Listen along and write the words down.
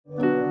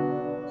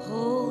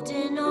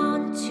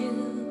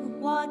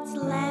what's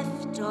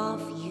left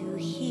of you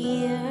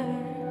here.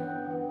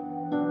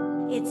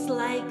 It's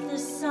like the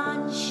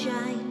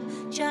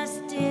sunshine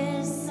just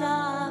disappeared.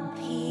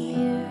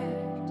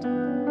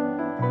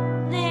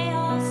 They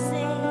all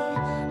say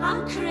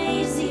I'm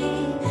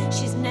crazy,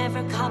 she's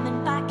never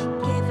coming back.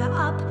 Give it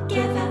up,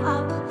 give it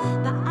up.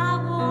 But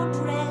I won't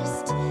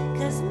rest,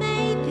 'cause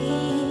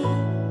maybe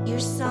you're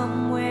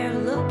somewhere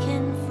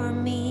looking for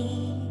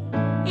me.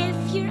 If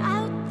you're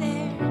out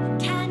there,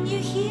 can you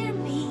hear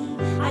me?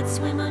 I'd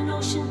swim an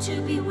ocean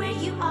to be where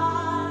you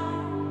are.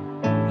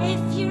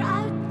 If you're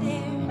out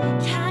there,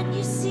 can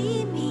you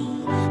see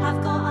me?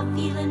 I've got a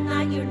feeling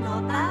that you're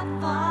not that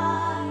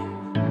far.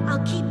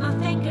 I'll keep my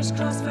fingers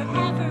crossed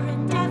forever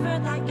and ever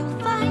that you'll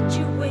find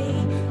your way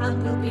and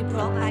we'll be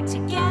brought back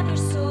together.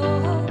 So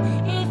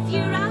if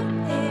you're out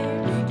there,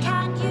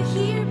 can you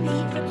hear me?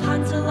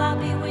 Rapunzel, I'll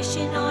be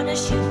wishing on a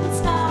shooting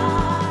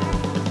star.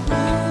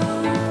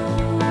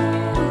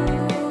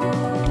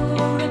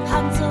 Ooh,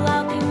 Rapunzel,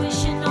 I'll be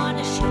wishing on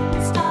a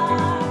shooting star.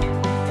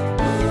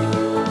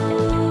 Ooh,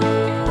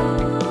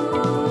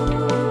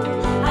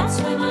 I'd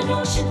swim an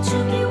ocean to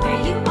be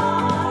where you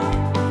are.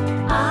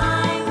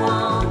 I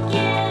won't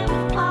give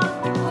up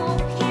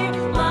hope here.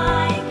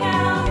 My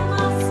girl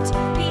must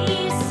be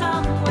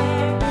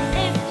somewhere.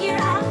 If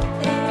you're out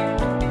there,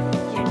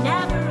 you're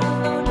never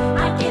alone.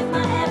 I'd give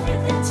my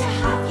everything to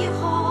have you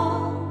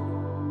home.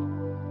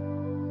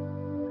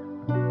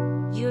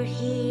 You're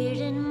here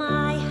in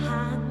my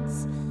hands,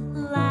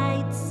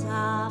 lights a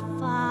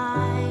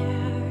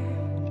fire.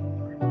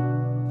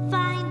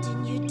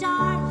 Finding you,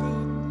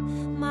 darling,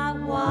 my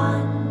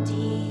one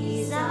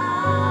desire.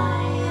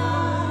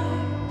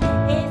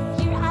 If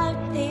you're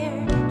out there,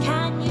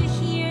 can you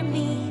hear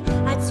me?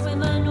 I'd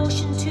swim an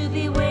ocean to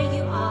be where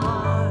you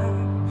are.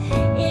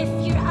 If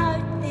you're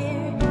out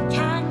there,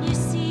 can you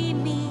see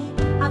me?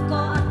 I've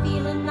got a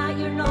feeling that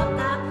you're not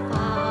that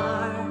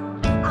far.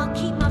 I'll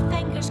keep my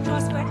fingers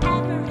crossed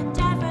forever and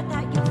ever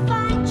that you'll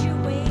find your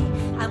way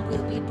and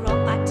we'll be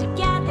brought back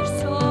together.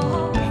 So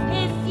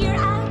if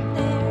you're out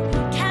there,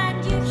 can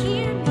you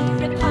hear me?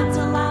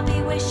 Rapunzel, I'll be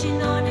wishing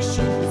on a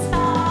shooting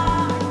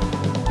star.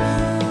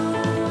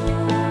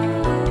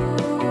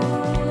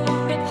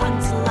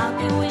 Rapunzel, I'll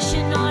be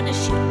wishing on a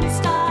shooting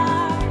star.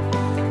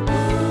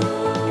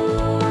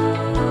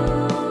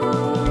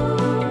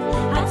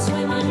 I'd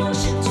swim an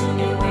ocean to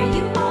be where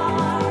you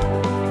are.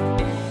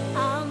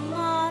 A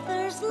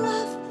mother's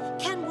love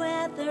can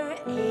weather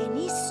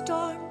any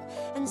storm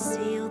and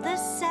sail the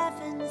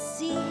seven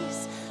seas.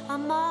 A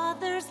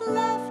mother's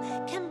love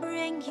can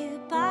bring you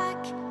back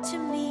to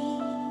me.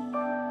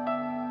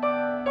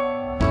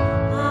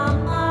 A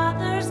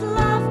mother's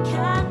love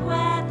can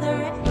weather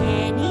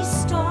any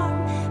storm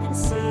and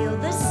sail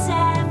the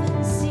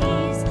seven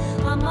seas.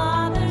 A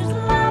mother's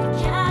love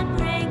can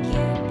bring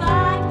you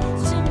back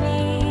to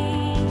me.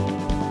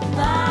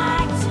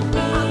 Back to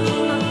me. I'll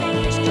keep my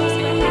fingers crossed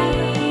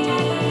forever and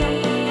ever that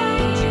you'll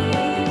find your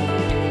way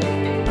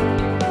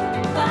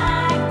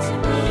back to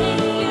me.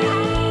 If you're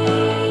out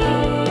there.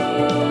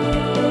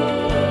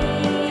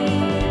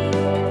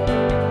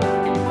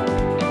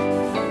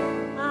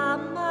 A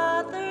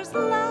mother's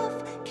love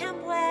can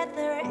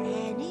weather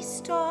any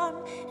storm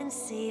and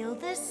sail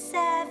the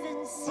seven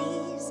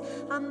seas.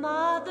 A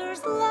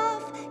mother's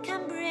love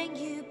can bring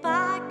you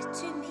back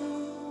to me.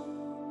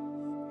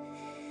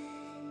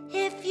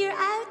 If you're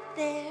out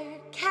there,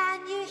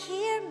 can you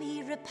hear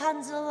me?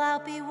 Rapunzel, I'll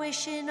be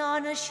wishing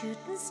on a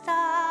shooting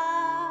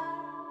star.